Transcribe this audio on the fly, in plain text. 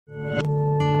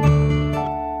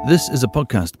This is a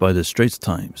podcast by the Straits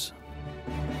Times.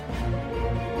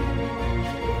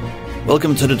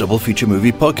 Welcome to the Double Feature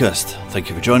Movie Podcast. Thank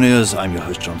you for joining us. I'm your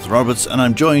host, Jonathan Roberts, and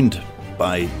I'm joined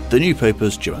by the new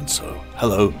paper's Joanne. So,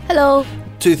 hello. Hello.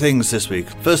 Two things this week.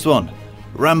 First one,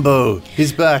 Rambo.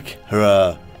 He's back.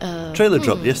 Hurrah. Trailer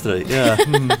dropped yesterday. Yeah.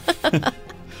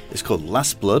 It's called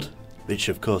Last Blood, which,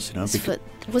 of course,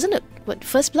 wasn't it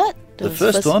First Blood? The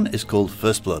first one is called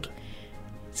First Blood.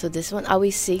 So this one, are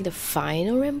we seeing the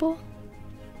final Rambo?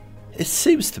 It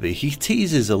seems to be. He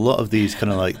teases a lot of these kind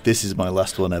of like, this is my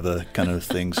last one ever kind of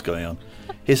things going on.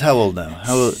 He's how old now?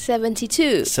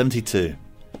 72. 72.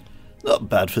 Not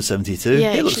bad for 72.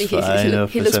 Yeah, he actually, looks fine.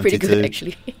 he looks pretty good,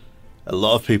 actually. A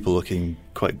lot of people looking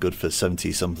quite good for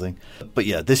 70-something. But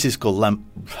yeah, this is called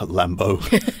Lambo.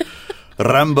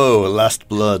 Rambo, Last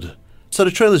Blood. So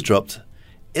the trailer's dropped.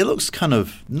 It looks kind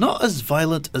of not as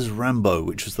violent as Rambo,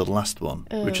 which was the last one,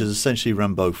 which is essentially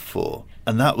Rambo 4.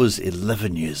 And that was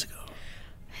 11 years ago.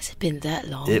 Has it been that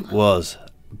long? It was.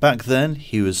 Back then,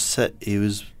 he was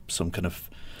some kind of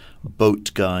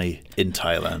boat guy in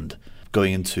Thailand,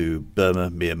 going into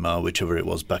Burma, Myanmar, whichever it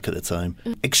was back at the time.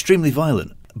 Extremely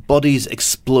violent. Bodies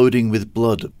exploding with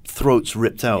blood, throats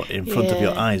ripped out in front of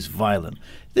your eyes, violent.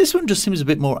 This one just seems a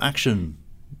bit more action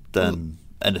than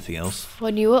anything else.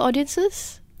 For newer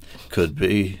audiences? Could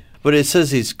be. But it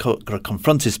says he's got to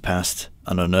confront his past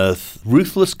and unearth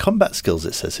ruthless combat skills,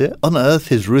 it says here. Unearth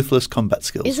his ruthless combat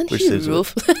skills. Isn't he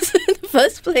ruthless in the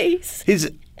first place?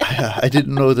 I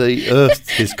didn't know they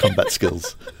unearthed his combat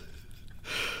skills.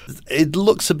 It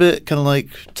looks a bit kind of like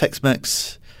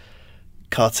Tex-Mex,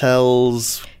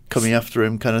 cartels coming after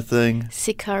him kind of thing.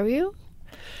 Sicario?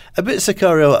 A bit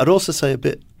Sicario. I'd also say a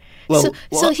bit... Well,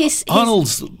 he's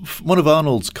one of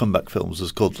Arnold's comeback films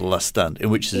was called The Last Stand, in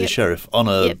which he's a sheriff on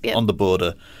the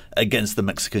border against the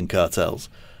Mexican cartels.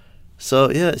 So,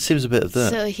 yeah, it seems a bit of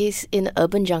that. So he's in the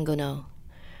urban jungle now.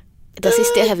 Does he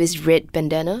still have his red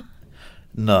bandana?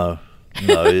 No.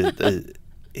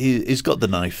 He's got the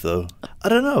knife, though. I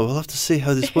don't know. We'll have to see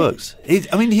how this works. He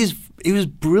was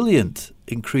brilliant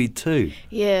in Creed 2.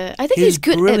 Yeah, I think he's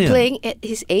good at playing at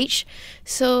his age,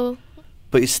 so...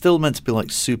 But he's still meant to be like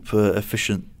super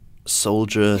efficient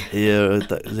soldier here. I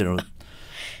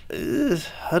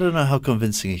don't know how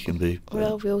convincing he can be.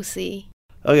 Well, we'll see.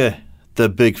 Okay, the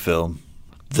big film.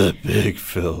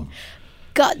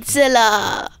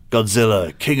 Godzilla,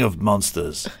 King of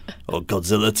Monsters. Or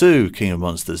Godzilla II, King of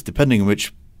Monsters, depending on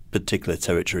which particular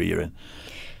territory you're in.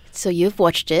 So you've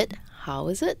watched it. How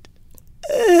is it?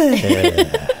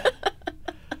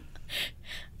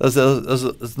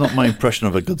 That's not my impression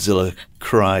of a Godzilla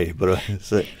cry, but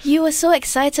you were so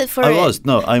excited for it. I was.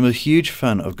 No, I'm a huge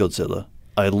fan of Godzilla.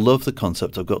 I love the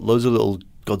concept. I've got loads of little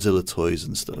Godzilla toys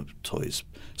and stuff.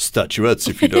 Statuettes,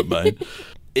 if you don't mind.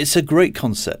 It's a great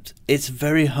concept. It's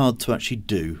very hard to actually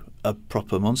do a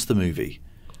proper monster movie,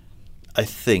 I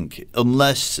think,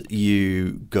 unless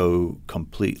you go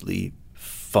completely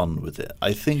fun with it.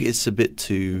 I think it's a bit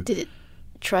too Did it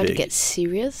try to get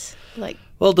serious?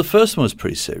 Well, the first one was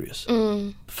pretty serious.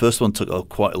 The first one took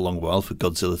quite a long while for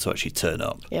Godzilla to actually turn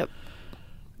up. Yep.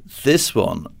 This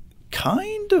one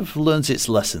kind of learns its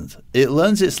lesson. It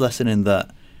learns its lesson in that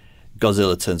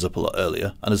Godzilla turns up a lot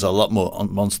earlier and there's a lot more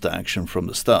monster action from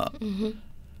the start. Mm-hmm.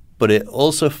 But it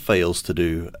also fails to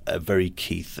do a very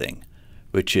key thing,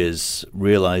 which is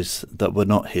realize that we're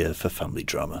not here for family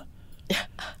drama.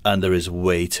 And there is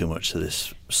way too much to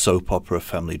this soap opera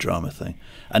family drama thing.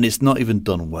 And it's not even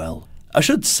done well. I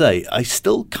should say, I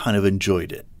still kind of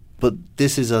enjoyed it. But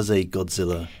this is as a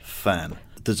Godzilla fan.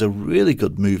 There's a really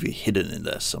good movie hidden in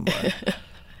there somewhere.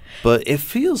 But it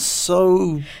feels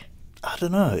so... I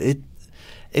don't know.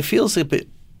 It feels a bit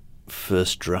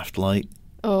first draft-like.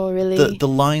 Oh, really? The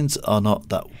lines are not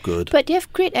that good. But you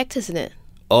have great actors in it.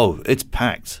 Oh, it's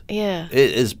packed. Yeah.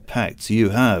 It is packed.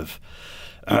 You have...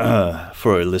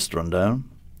 for a list rundown,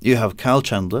 you have Kyle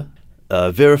Chandler,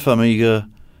 Vera Farmiga,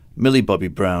 Millie Bobby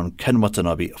Brown, Ken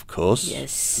Watanabe, of course.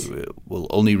 Yes. We'll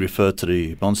only refer to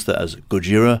the monster as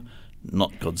Gojira,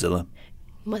 not Godzilla.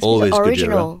 Must Always be the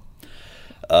original.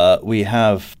 Gojira. We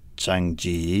have Zhang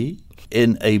Ji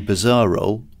in a bizarre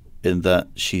role in that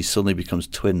she suddenly becomes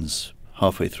twins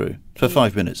halfway through for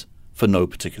 5 minutes for no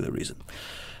particular reason.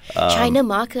 China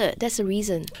market, that's the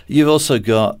reason. You've also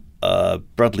got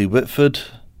Bradley Whitford,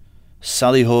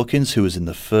 Sally Hawkins, who was in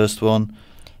the first one,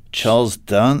 Charles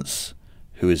Dance,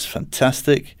 who is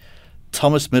fantastic,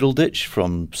 Thomas Middleditch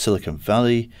from Silicon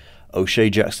Valley, O'Shea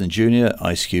Jackson Jr.,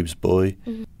 Ice Cube's boy,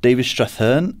 David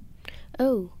Strathairn,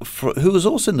 who was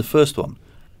also in the first one.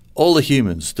 All the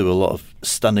humans do a lot of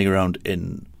standing around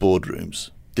in boardrooms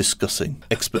discussing,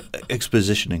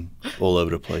 expositioning all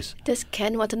over the place. Does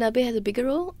Ken Watanabe have a bigger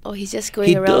role, or he's just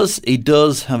going around? He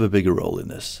does have a bigger role in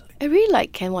this. I really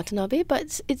like Ken Watanabe,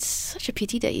 but it's such a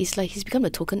pity that he's become a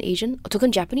token Asian, or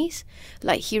token Japanese,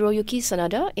 like Hiroyuki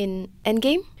Sanada in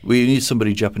Endgame. We need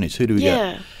somebody Japanese. Who do we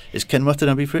get? Is Ken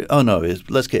Watanabe free? Oh no,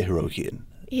 let's get Hiroki in.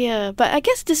 Yeah, but I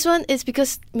guess this one is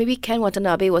because maybe Ken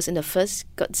Watanabe was in the first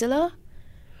Godzilla.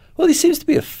 Well, he seems to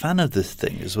be a fan of this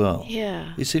thing as well.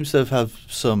 Yeah. He seems to have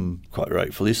some, quite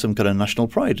rightfully, some kind of national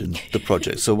pride in the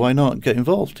project. So why not get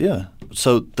involved? Yeah.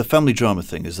 So the family drama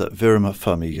thing is that Vera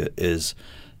Farmiga is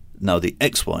now the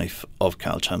ex-wife of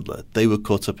Kyle Chandler. They were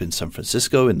caught up in San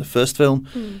Francisco in the first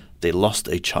film. They lost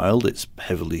a child. It's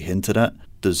heavily hinted at.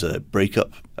 There's a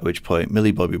breakup, at which point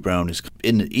Millie Bobby Brown is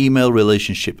in an email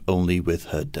relationship only with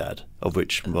her dad, of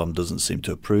which Mom doesn't seem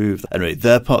to approve. Anyway,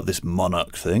 they're part of this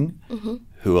monarch thing,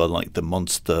 who are like the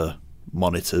monster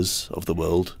monitors of the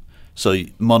world. So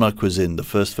Monarch was in the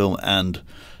first film and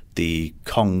the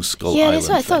Kong Skull Island. Yeah, that's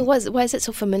what I thing. thought. Why is it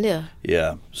so familiar?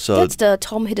 Yeah. So That's the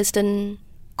Tom Hiddleston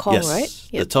Kong, yes,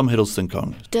 right? the Tom Hiddleston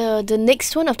Kong. The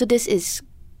next one after this is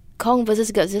Kong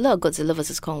versus Godzilla or Godzilla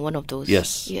versus Kong, one of those.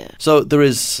 Yes. Yeah. So there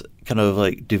is kind of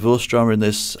like divorce drama in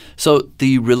this. So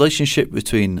the relationship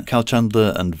between Kyle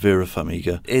Chandler and Vera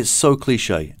Farmiga is so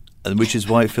cliche, and which is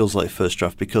why it feels like first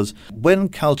draft, because when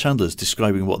Kyle Chandler's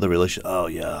describing what the relationship, oh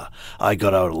yeah, I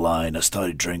got out of line, I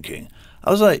started drinking.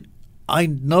 I was like, I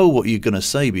know what you're going to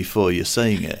say before you're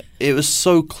saying it. It was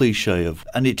so cliche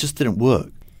and it just didn't work.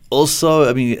 Also,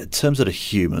 I mean, in terms of the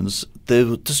humans,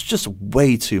 there's just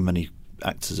way too many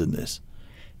actors in this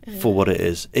for what it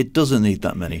is. It doesn't need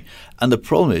that many. And the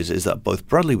problem is that both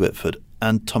Bradley Whitford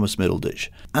and Thomas Middleditch,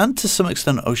 and to some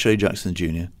extent O'Shea Jackson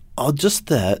Jr., are just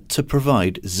there to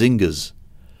provide zingers.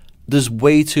 There's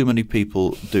way too many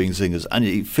people doing zingers, and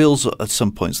it feels at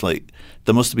some points like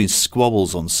there must have been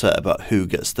squabbles on set about who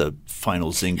gets the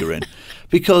final zinger in,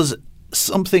 because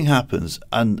something happens,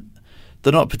 and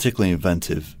they're not particularly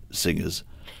inventive zingers,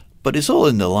 but it's all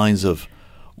in the lines of,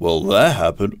 well, that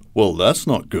happened. Well, that's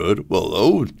not good. Well,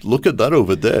 oh, look at that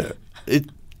over there.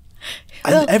 And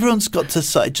everyone's got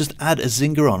to just add a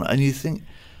zinger on, and you think,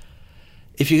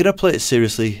 if you're going to play it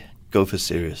seriously, go for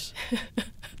serious.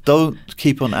 Don't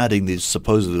keep on adding these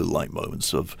supposedly light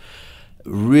moments of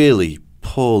really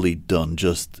poorly done.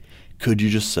 Could you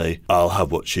just say, I'll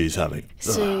have what she's having?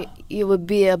 So it would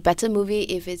be a better movie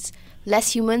if it's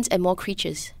less humans and more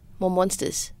creatures, more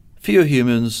monsters. Fewer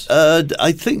humans.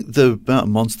 I think the amount of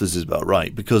monsters is about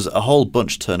right, because a whole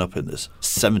bunch turn up in this.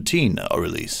 17 are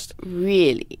released.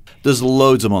 Really? There's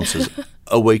loads of monsters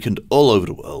awakened all over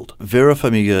the world. Vera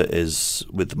Farmiga is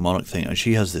with the Monarch thing, and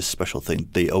she has this special thing.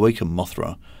 They awaken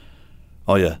Mothra.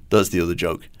 Oh yeah, that's the other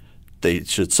joke. They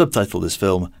should subtitle this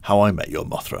film, How I Met Your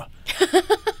Mothra.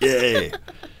 Yay!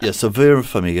 Yeah, so Vera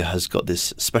Farmiga has got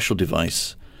this special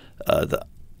device that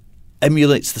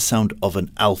emulates the sound of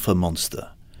an alpha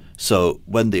monster. So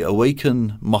when they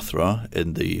awaken Mothra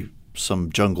in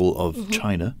some jungle of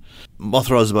China,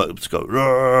 Mothra is about to go,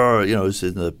 roar, it's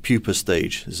in the pupa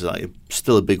stage. It's like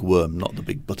still a big worm, not the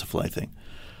big butterfly thing.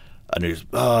 And it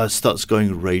starts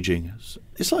going raging.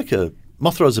 It's like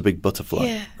Mothra is a big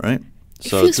butterfly, right?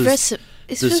 So it feels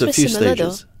very similar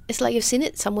though. It's like you've seen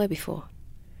it somewhere before.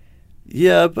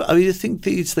 Yeah, but I mean, I think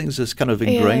these things are kind of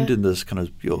ingrained in this kind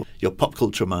of your pop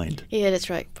culture mind. Yeah,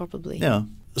 that's right, probably. Yeah.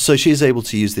 So she's able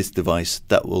to use this device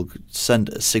that will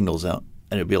send signals out,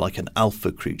 and it'll be like an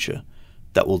alpha creature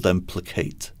that will then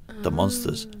placate the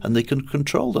monsters, and they can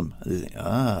control them. And they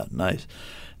think, nice.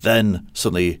 Then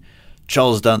suddenly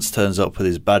Charles Dance turns up with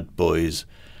his bad boys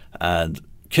and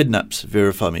kidnaps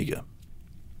Vera Farmiga.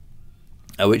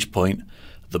 At which point,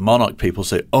 the Monarch people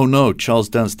say, oh no, Charles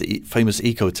Dance, the famous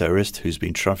eco-terrorist who's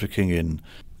been trafficking in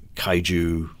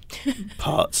kaiju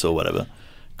parts or whatever,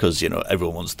 because,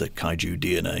 everyone wants the kaiju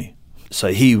DNA. So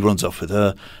he runs off with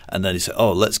her, and then he said,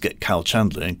 oh, let's get Kyle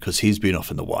Chandler in, because he's been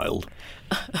off in the wild.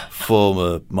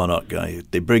 Former Monarch guy.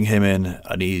 They bring him in,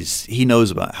 and he knows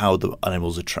about how the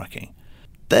animals are tracking.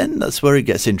 Then that's where it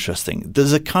gets interesting.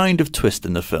 There's a kind of twist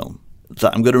in the film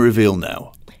that I'm going to reveal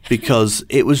now, because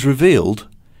it was revealed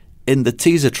in the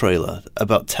teaser trailer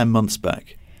about 10 months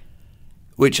back,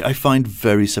 which I find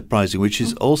very surprising, which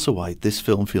is also why this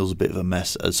film feels a bit of a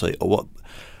mess.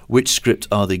 Which script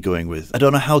are they going with? I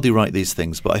don't know how they write these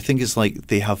things, but I think it's like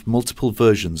they have multiple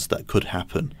versions that could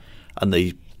happen, and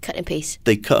they cut and paste.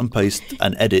 They cut and paste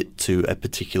and edit to a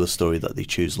particular story that they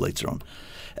choose later on.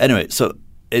 Anyway, so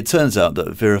it turns out that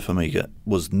Vera Farmiga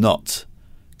was not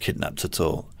kidnapped at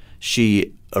all.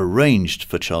 She arranged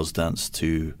for Charles Dance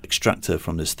to extract her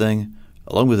from this thing,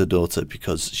 along with her daughter,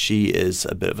 because she is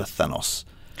a bit of a Thanos.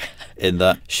 in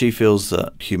that she feels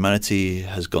that humanity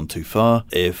has gone too far.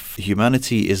 If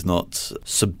humanity is not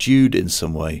subdued in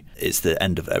some way, it's the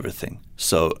end of everything.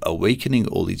 So awakening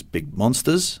all these big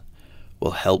monsters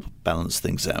will help balance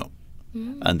things out.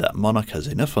 And that Monarch has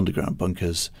enough underground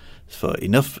bunkers for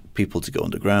enough people to go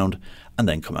underground and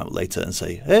then come out later and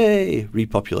say, hey,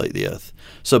 repopulate the Earth.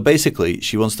 So basically,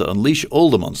 she wants to unleash all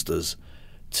the monsters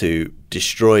to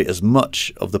destroy as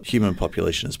much of the human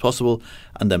population as possible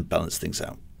and then balance things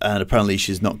out. And apparently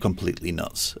she's not completely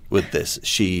nuts with this.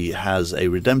 She has a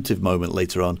redemptive moment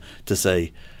later on to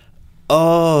say,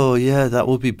 oh, yeah, that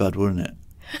would be bad, wouldn't it?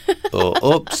 Or,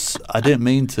 oops, I didn't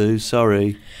mean to,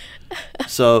 sorry.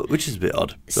 So, which is a bit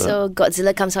odd. So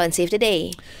Godzilla comes out and saves the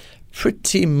day.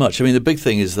 Pretty much. I mean, the big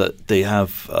thing is that they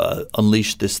have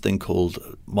unleashed this thing called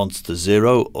Monster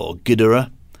Zero or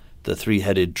Ghidorah, the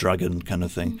three-headed dragon kind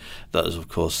of thing. That is, of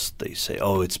course, they say,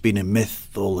 oh, it's been a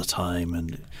myth all the time.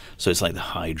 And so it's like the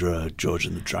Hydra, George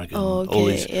and the Dragon. Oh, okay, all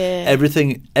these, yeah.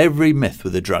 everything, every myth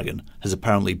with a dragon has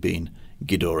apparently been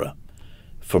Ghidorah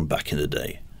from back in the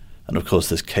day. And of course,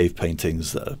 there's cave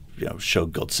paintings that show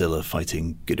Godzilla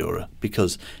fighting Ghidorah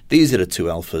because these are the two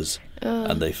alphas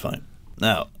and they fight.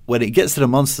 Now, when it gets to the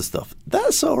monster stuff,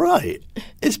 that's all right.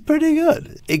 It's pretty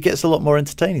good. It gets a lot more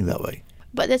entertaining that way.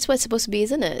 But that's what it's supposed to be,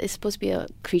 isn't it? It's supposed to be a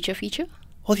creature feature?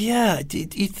 Well, yeah.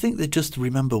 You'd think they'd just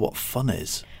remember what fun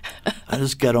is and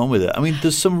just get on with it. I mean,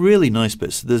 there's some really nice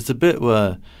bits. There's the bit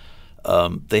where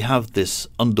they have this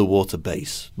underwater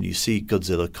base. You see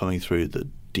Godzilla coming through the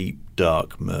deep,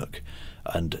 dark murk.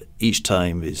 And each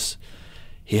time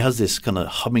he has this kind of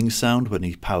humming sound when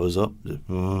he powers up.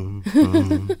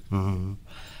 And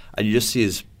you just see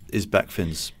his back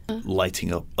fins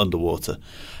lighting up underwater.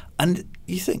 And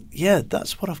you think, yeah,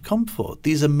 that's what I've come for.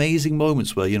 These amazing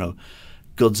moments where,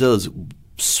 Godzilla's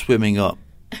swimming up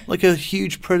like a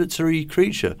huge predatory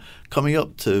creature coming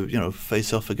up to,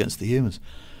 face off against the humans.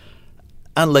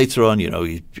 And later on,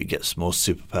 he gets more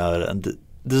superpowered. And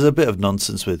there's a bit of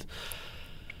nonsense with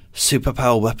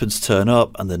superpower weapons turn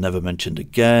up and they're never mentioned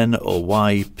again, or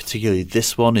why particularly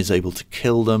this one is able to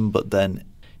kill them, but then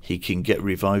he can get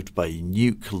revived by a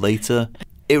nuke later.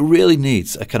 It really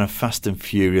needs a kind of Fast and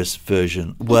Furious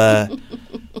version where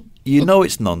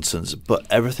it's nonsense, but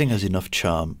everything has enough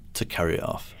charm to carry it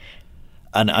off.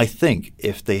 And I think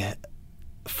if they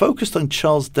focused on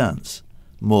Charles Dance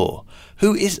more,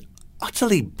 who is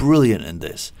utterly brilliant in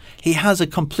this, he has a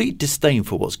complete disdain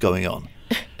for what's going on,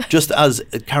 just as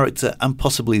a character and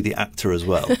possibly the actor as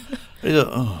well.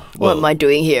 What am I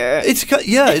doing here? It's kind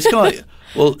of like,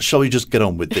 well, shall we just get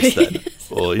on with this then?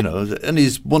 Or, in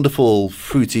his wonderful,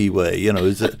 fruity way,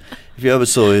 if you ever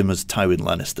saw him as Tywin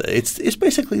Lannister, it's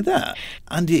basically that.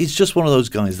 And he's just one of those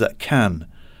guys that can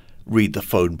read the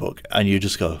phone book and you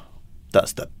just go,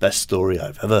 that's the best story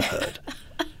I've ever heard.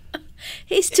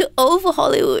 He's too old for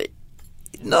Hollywood.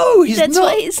 No, he's That's not.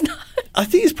 why he's not. I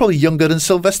think he's probably younger than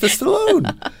Sylvester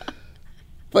Stallone.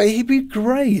 But he'd be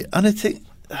great. And I think,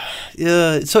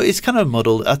 yeah, so it's kind of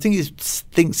muddled. I think he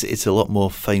thinks it's a lot more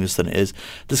famous than it is.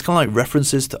 There's kind of like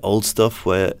references to old stuff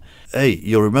where, hey,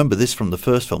 you'll remember this from the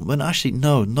first film. When actually,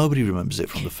 no, nobody remembers it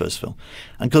from the first film.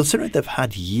 And considering they've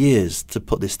had years to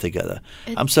put this together,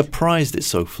 I'm surprised it's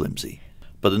so flimsy.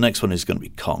 But the next one is going to be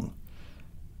Kong.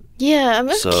 Yeah, I'm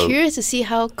curious to see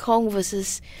how Kong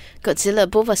versus Godzilla,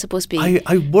 both are supposed to be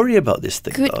I worry about this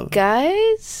thing, good though.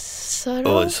 guys, sort of.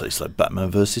 Oh, it's like Batman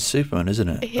versus Superman, isn't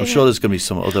it? Yeah. I'm sure there's going to be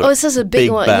some other it's just a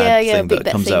big one. bad Yeah, thing big that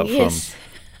bad comes thing. out Yes. from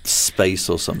space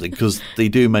or something, because they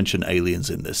do mention aliens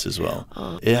in this as well.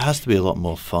 It has to be a lot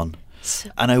more fun.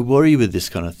 And I worry with this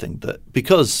kind of thing that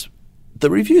because the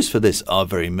reviews for this are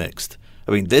very mixed.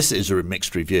 I mean, this is a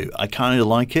mixed review. I kind of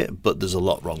like it, but there's a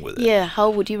lot wrong with it. Yeah, how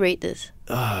would you rate this?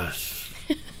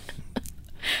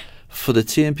 For the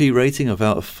TMP rating of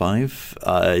out of 5,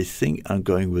 I think I'm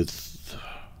going with,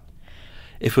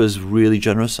 if it was really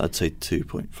generous, I'd say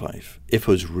 2.5. If it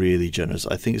was really generous,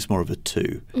 I think it's more of a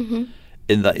 2. Mm-hmm.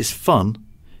 In that it's fun,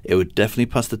 it would definitely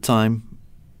pass the time,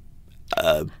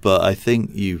 but I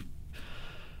think you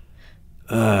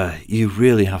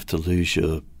really have to lose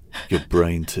your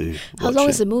brain to watch How long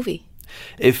it. is the movie?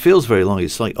 It feels very long.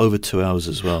 It's like over 2 hours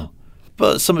as well.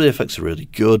 But some of the effects are really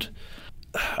good.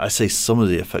 I say some of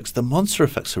the effects. The monster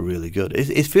effects are really good.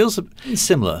 It feels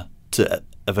similar to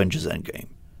Avengers Endgame,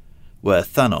 where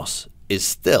Thanos is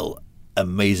still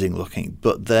amazing looking,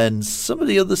 but then some of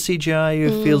the other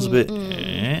CGI feels a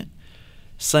bit...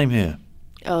 Same here.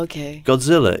 Okay.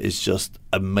 Godzilla is just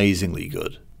amazingly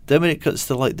good. Then when it cuts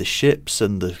to like the ships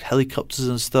and the helicopters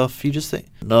and stuff, you just think,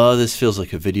 no, this feels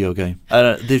like a video game.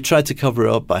 And they've tried to cover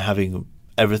it up by having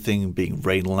everything being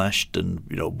rain lashed and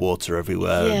water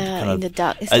everywhere. Yeah, and in the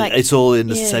dark. It's all in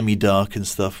the yeah. semi-dark and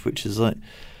stuff, which is like,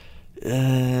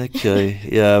 okay,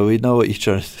 yeah, we know what you're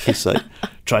trying to say.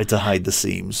 Try to hide the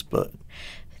seams, but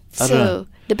I don't know. So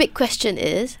the big question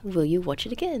is, will you watch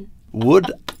it again?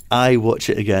 Would I watch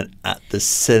it again at the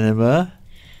cinema?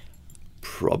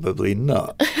 Probably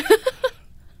not.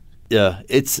 Yeah,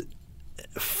 it's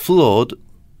flawed,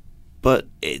 but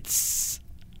it's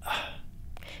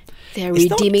There are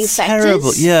it's redeeming not factors.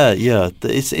 terrible. Yeah.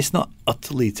 It's not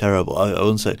utterly terrible. I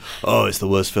wouldn't say, oh, it's the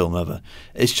worst film ever.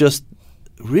 It's just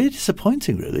really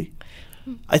disappointing, really.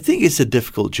 I think it's a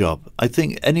difficult job. I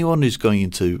think anyone who's going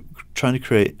into trying to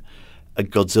create a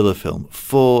Godzilla film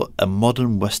for a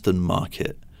modern Western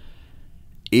market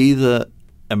either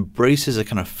embraces a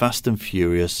kind of Fast and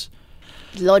Furious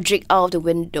Logic out of the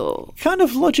window. kind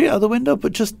of logic out the window,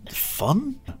 but just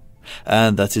fun.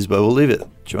 And that is where we'll leave it.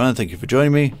 Joanne, thank you for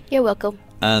joining me. You're welcome.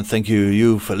 And thank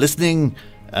you for listening.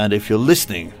 And if you're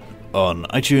listening on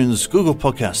iTunes, Google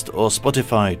Podcast, or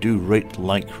Spotify, do rate,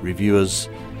 like, review us.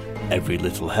 Every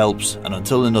little helps. And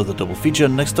until another double feature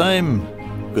next time,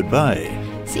 goodbye.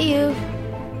 See you.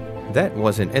 That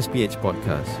was an SPH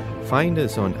podcast. Find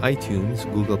us on iTunes,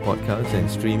 Google Podcasts, and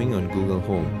streaming on Google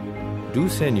Home. Do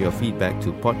send your feedback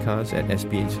to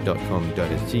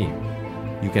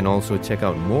podcast@sph.com.sg. You can also check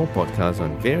out more podcasts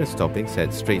on various topics at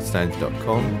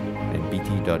straightscience.com and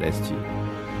bt.sg.